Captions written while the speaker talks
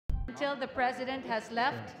until the President has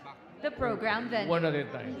left the program venue. One at a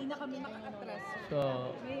time.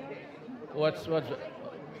 So, what's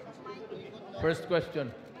first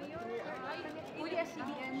question?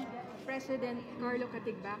 CBN President Carlo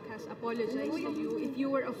Katigbak has apologized to you if you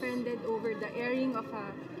were offended over the airing of a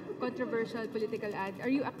controversial political ad. Are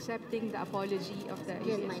you accepting the apology of the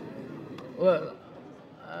ABS? Well,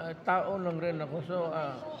 tao lang rin ako. So,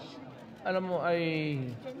 alam mo, I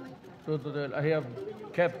have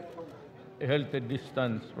kept a healthy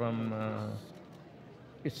distance from,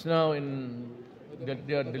 it's now that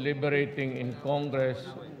they are deliberating in Congress,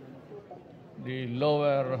 the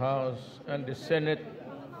lower house and the Senate.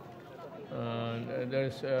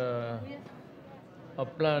 There's a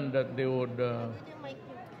plan that they would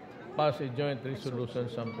pass a joint resolution,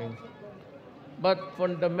 something. But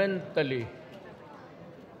fundamentally,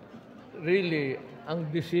 really, ang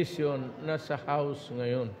decision nasa House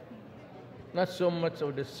ngayon. Not so much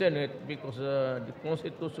of the Senate, because the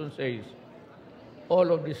Constitution says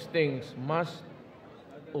all of these things must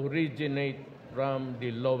originate from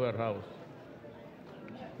the lower house.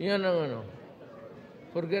 Yan ang ano.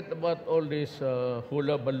 Forget about all this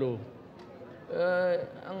hula-baloo.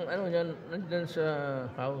 Ang ano yan, nandyan sa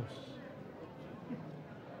house.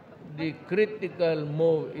 The critical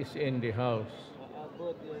move is in the house.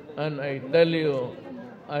 And I tell you,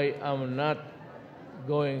 I am not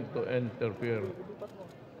going to interfere.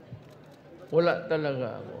 Wala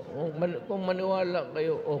talaga ako. Kung maniwala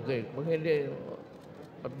kayo, okay. Pag hindi,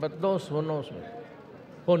 but those who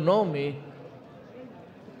know me,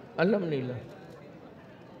 alam nila.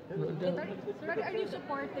 But are you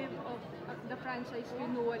supportive of the franchise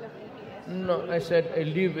renewal of ABS? No, I said I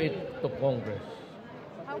leave it to Congress.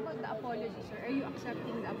 How about the apology, sir? Are you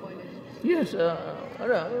accepting the apology? Yes,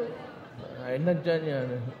 nandyan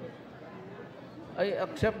yan. I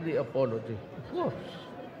accept the apology, of course.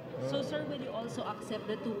 So, sir, will you also accept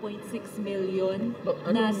the 2.6 million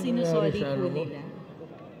na sinusoli po nila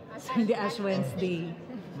sa the Ash Wednesday?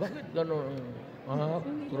 Bakit gano'n?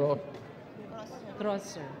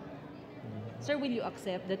 Cross, sir. Sir, will you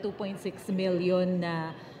accept the 2.6 million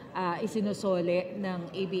na isinusoli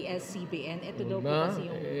ng ABS-CBN? Ito daw po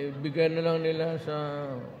kasi yung... Bigyan na lang nila sa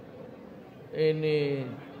any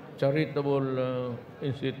charitable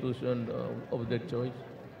institution of their choice.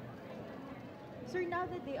 Sir, now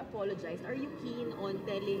that they apologized, are you keen on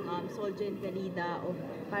telling Solgen Garida of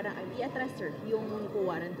parang i-atras, sir, yung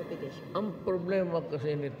warrant of petition? Ang problema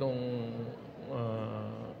kasi nitong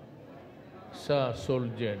sa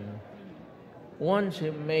Solgen, once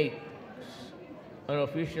he makes an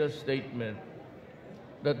official statement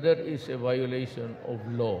that there is a violation of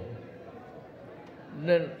law,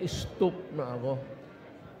 then stop na ako.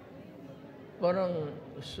 Parang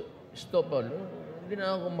stop ako. Hindi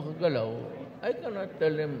na ako makagalaw. I cannot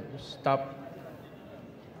tell him stop.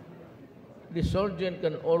 The Solgen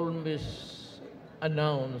can always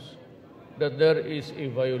announce that there is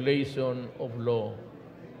a violation of law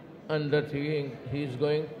and that he is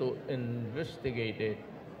going to investigate it.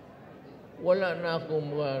 Wala na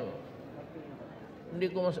akong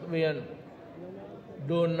hindi ko masabihan,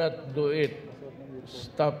 do not do it,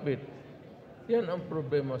 stop it. Yan ang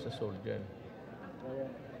problema sa Solgen.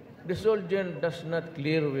 The Solgen does not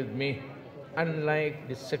clear with me, unlike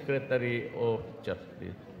the Secretary of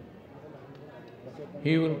Justice.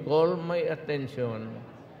 He will call my attention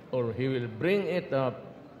or he will bring it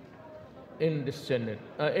up in the Senate,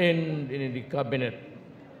 in the Cabinet.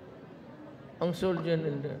 Ang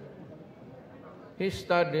Solgen, he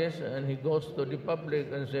studies and he goes to the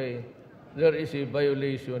public and say, there is a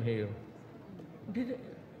violation here.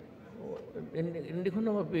 Hindi ko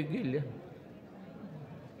na mapigil yan.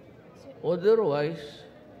 Otherwise,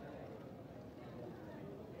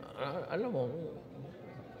 alam mo,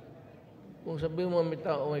 kung sabihin mo may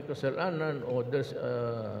tao may kasalanan or there's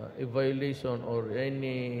a violation or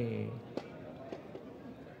any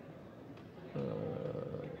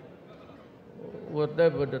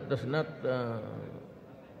whatever that does not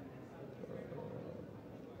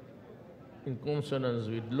in consonance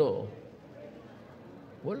with law,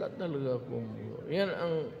 wala talaga akong... Yan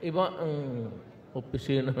ang iba ang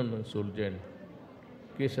opisina ng Solgen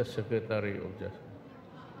kaysa Secretary of Justice.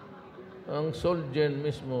 Ang Solgen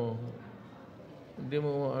mismo, hindi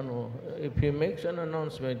mo ano, if he makes an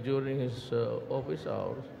announcement during his office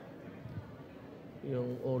hours,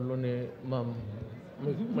 yung ulo ni ma'am,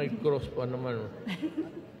 may cross pa naman.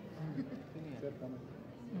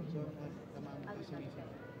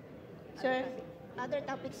 Sir, other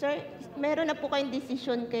topic, sir, meron na po kayong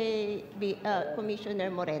decision kay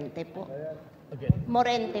Commissioner Morente po. Again.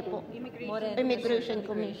 Morente po. Immigration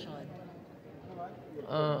Commission.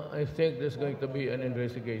 I think there's going to be an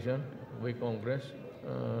investigation by Congress.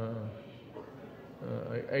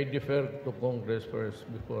 I defer to Congress first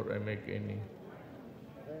before I make any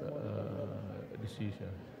decision.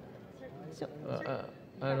 So,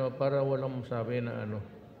 Para walang masabi na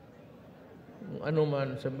ano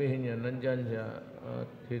man sabihin niya, nandyan siya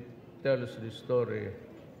at he tells the story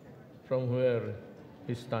from where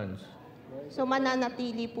he stands. So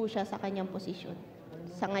mananatili po siya sa kanyang posisyon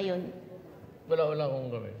sa ngayon. Wala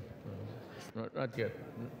akong gawin. Not yet.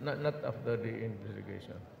 Not after the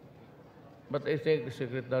investigation. But I think the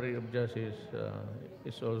Secretary of Justice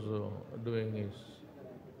is also doing his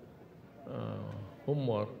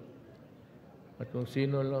homework. At kung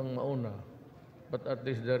sino lang mauna, but at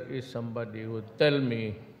least there is somebody who would tell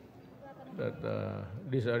me that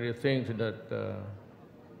these are the things that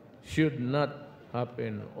should not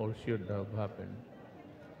happen or should have happened.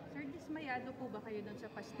 Sir, dismayado po ba kayo dun sa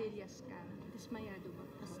pastillas scam? Dismayado ba?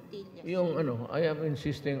 Pastillas. Yung I am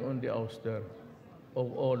insisting on the ouster of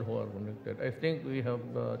all who are connected. I think we have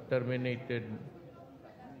terminated,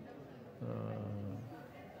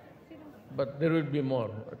 but there will be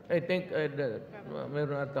more. I think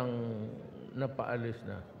meron atang napaalis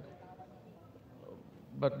na.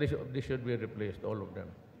 But they should be replaced, all of them.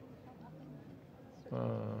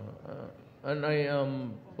 And I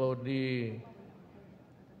am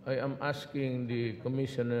asking the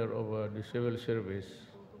Commissioner of the Civil Service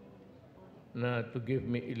to give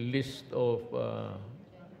me a list of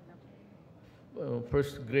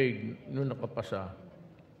first grade nung nakapasa,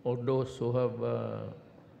 or those who have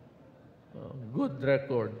good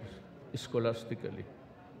records scholastically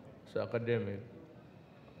sa academic.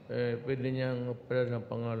 Pwede niyang pwede ng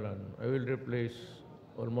pangalan. I will replace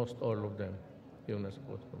almost all of them yung nasa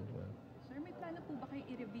post. Sir, may plano po ba kayo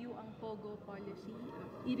i-review ang POGO policy?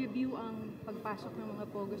 I-review ang pagpasok ng mga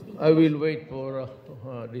POGOs dito? I will wait for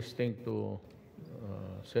this thing to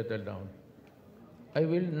settle down. I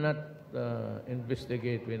will not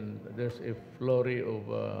investigate when there's a flurry of,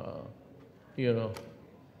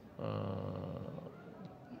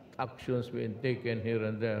 actions being taken here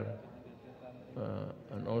and there,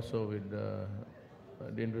 and also with the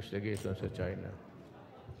investigations in China.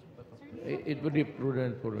 It would be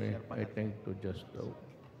prudent for me, I think, to just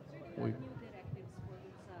wait. New directives for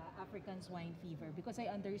African swine fever, because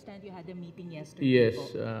I understand you had a meeting yesterday. Yes,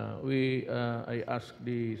 po. I asked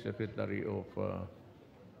the Secretary of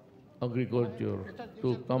Agriculture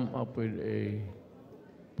to come up with a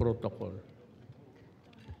protocol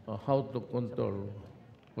how to control.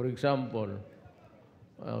 For example,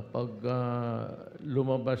 pag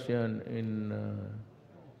lumabas yan in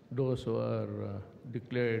those who are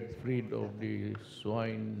declared freed of the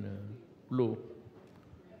swine flu,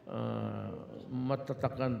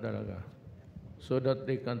 matatakan talaga so that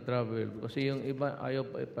they can travel. Kasi yung iba ayaw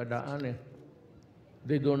pa ipadaan eh.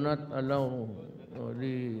 They do not allow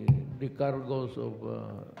the cargoes of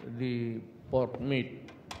the pork meat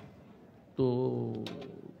to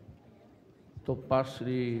pass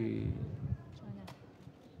the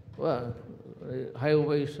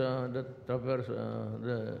highways that traverse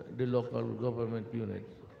the local government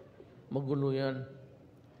units. Magulo yan.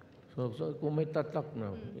 So kung may tatak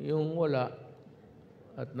na, yung wala,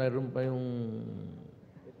 at mayroon pa yung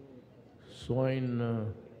swine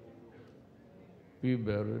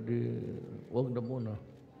fever, wag na muna.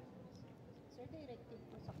 Sir, directive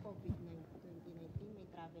po sa COVID-19, may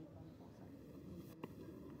travel ban po sa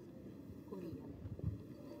Korea.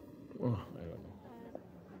 I don't know.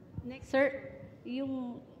 Next, sir,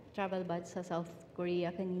 yung travel ban sa South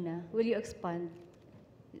Korea kanina, will you expand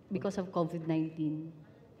because of COVID-19?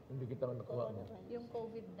 Hindi kita nakuha mo. Yung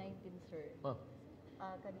COVID-19, sir.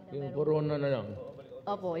 Kanina Yung meron- corona na lang.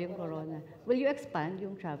 Opo, yung corona. Will you expand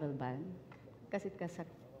yung travel ban? Kasi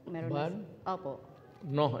meron Ban? Opo.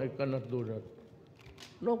 No, I cannot do that.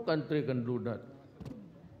 No country can do that.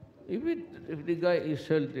 If the guy is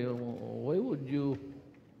healthy, why would you?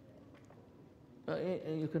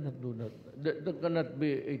 You cannot do that. There cannot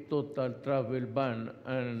be a total travel ban,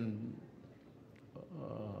 and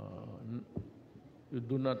you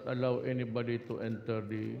do not allow anybody to enter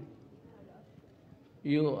the.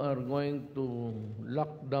 You are going to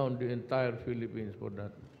lock down the entire Philippines for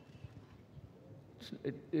that.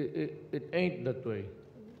 It ain't that way.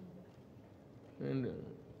 And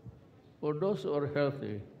for those who are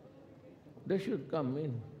healthy, they should come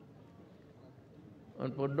in.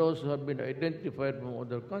 And for those who have been identified from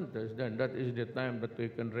other countries, then that is the time that we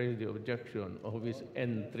can raise the objection of his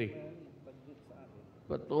entry.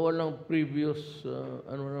 But walang previous,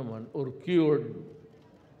 or cured,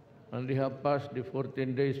 and they have passed the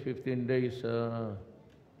 14 days, 15 days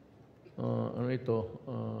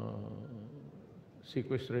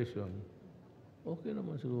sequestration, okay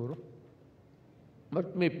naman siguro.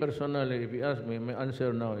 But me personally, if you ask me, my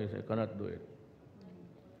answer now is I cannot do it.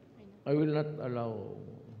 I will not allow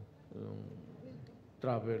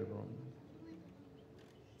travel from.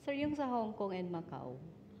 Sir, yung sa Hong Kong and Macau,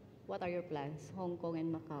 what are your plans? Hong Kong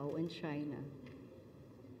and Macau and China.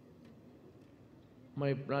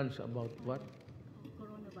 My plans about what?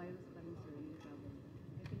 Coronavirus pa rin, sir, yung travel.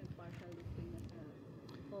 May pinag-partial listing na sa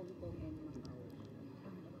Hong Kong and Macau.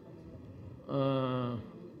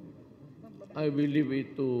 I will leave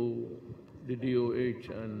it to the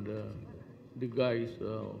DOH and the guys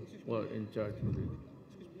who are in charge of it,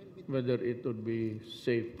 whether it would be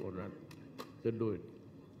safe or not to do it.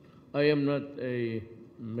 I am not a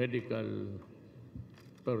medical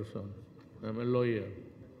person. I'm a lawyer.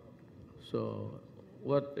 So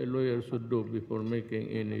what a lawyer should do before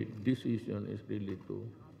making any decision is really to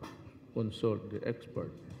consult the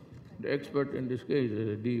expert. The expert in this case is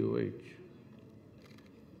a DOH.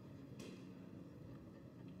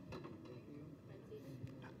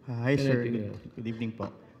 Hi sir, Anything else? good evening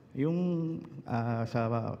po. Yung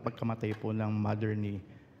sa pagkamatay po ng mother ni,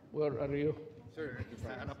 Where are you?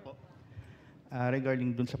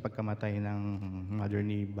 regarding dun sa pagkamatay ng mother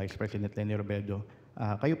ni Vice President Leni Robredo,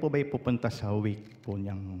 kayo po ba'y pupunta sa wake po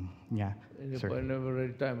niya, sir? I never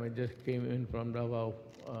read time. I just came in from Davao,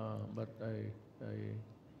 but I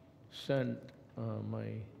sent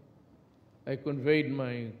I conveyed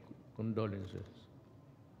my condolences.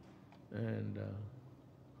 And,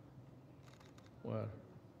 well,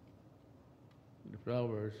 the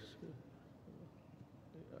flowers,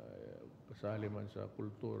 kasali man sa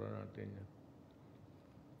kultura natin yan.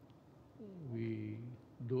 We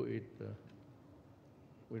do it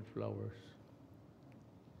with flowers.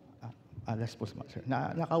 Last po, sir.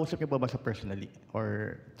 Nakausap niyo po ba sa personally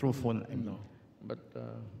or through phone? I mean? No. But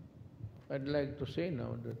I'd like to say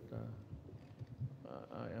now that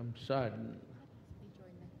I am sad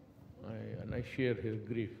and I share his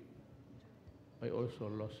grief. I also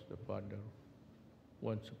lost a father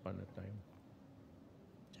once upon a time.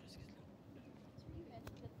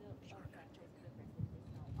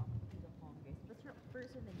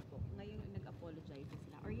 Personally po, ngayon nag-apologize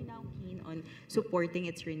sila. Are you now keen on supporting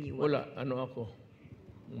its renewal? Wala,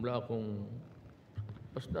 wala akong,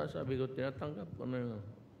 basta sabi ko, tinatanggap ko na yun.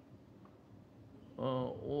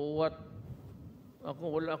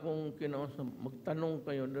 Wala akong kinausap. Magtanong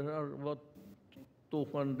kayo, there are about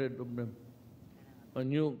 200 of them. And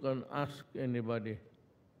you can ask anybody.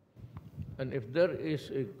 And if there is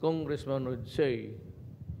a congressman who would say,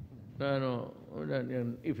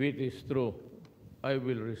 if it is true, I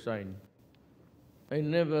will resign. I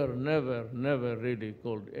never really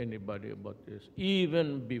called anybody about this.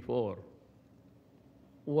 Even before,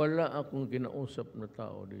 wala akong kinausap na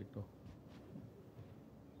tao dito.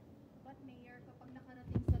 But Mayor, kapag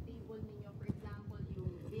nakarating sa table ninyo, for example,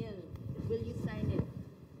 yung bill, will you sign it?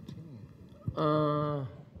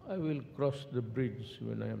 I will cross the bridge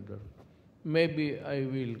when I am there. Maybe I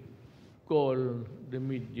will call the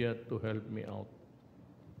media to help me out.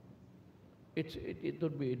 It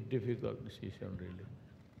would be a difficult decision, really.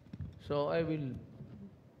 So I will.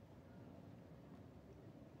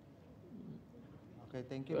 Okay,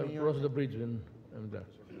 thank you, I'll Mayor. cross the bridge when I'm there.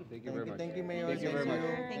 Thank you very much. Thank you, Mayor. Thank you very much.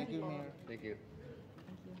 Thank you, Mayor. Thank you.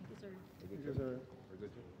 Thank you, sir.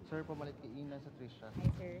 Sir, pumalit kay Ina sa Trisha.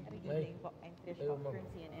 Hi, sir. Good evening po. I'm Trish Hello, from ma'am.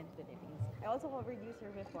 CNN Philippines. I also covered you,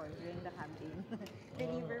 sir, before during the campaign.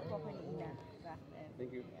 Reliever po ko ni Ina back then.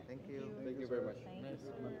 Thank you. Thank you. Thank you very much. Thank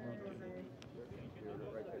you.